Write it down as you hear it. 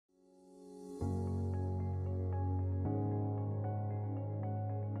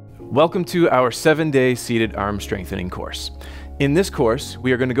Welcome to our 7-day seated arm strengthening course. In this course,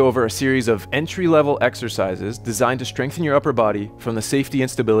 we are going to go over a series of entry-level exercises designed to strengthen your upper body from the safety and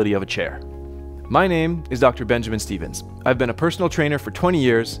stability of a chair. My name is Dr. Benjamin Stevens. I've been a personal trainer for 20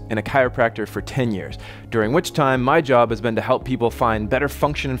 years and a chiropractor for 10 years, during which time my job has been to help people find better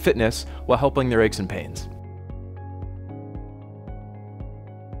function and fitness while helping their aches and pains.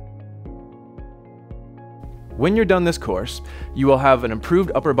 When you're done this course, you will have an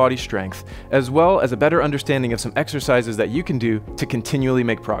improved upper body strength, as well as a better understanding of some exercises that you can do to continually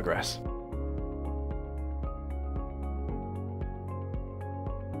make progress.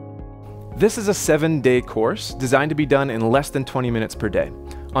 This is a 7-day course designed to be done in less than 20 minutes per day.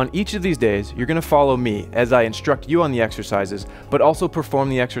 On each of these days, you're going to follow me as I instruct you on the exercises, but also perform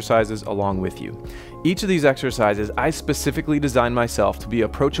the exercises along with you. Each of these exercises, I specifically designed myself to be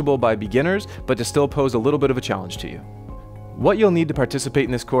approachable by beginners, but to still pose a little bit of a challenge to you. What you'll need to participate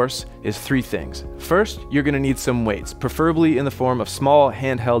in this course is 3 things. First, you're going to need some weights, preferably in the form of small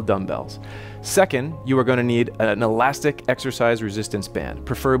handheld dumbbells. Second, you are going to need an elastic exercise resistance band,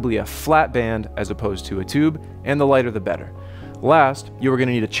 preferably a flat band as opposed to a tube, and the lighter the better. Last, you are going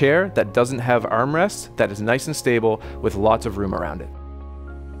to need a chair that doesn't have armrests, that is nice and stable with lots of room around it.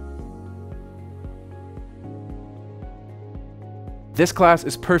 This class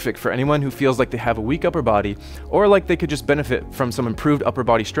is perfect for anyone who feels like they have a weak upper body or like they could just benefit from some improved upper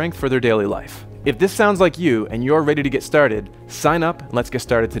body strength for their daily life. If this sounds like you and you're ready to get started, sign up and let's get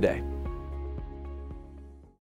started today.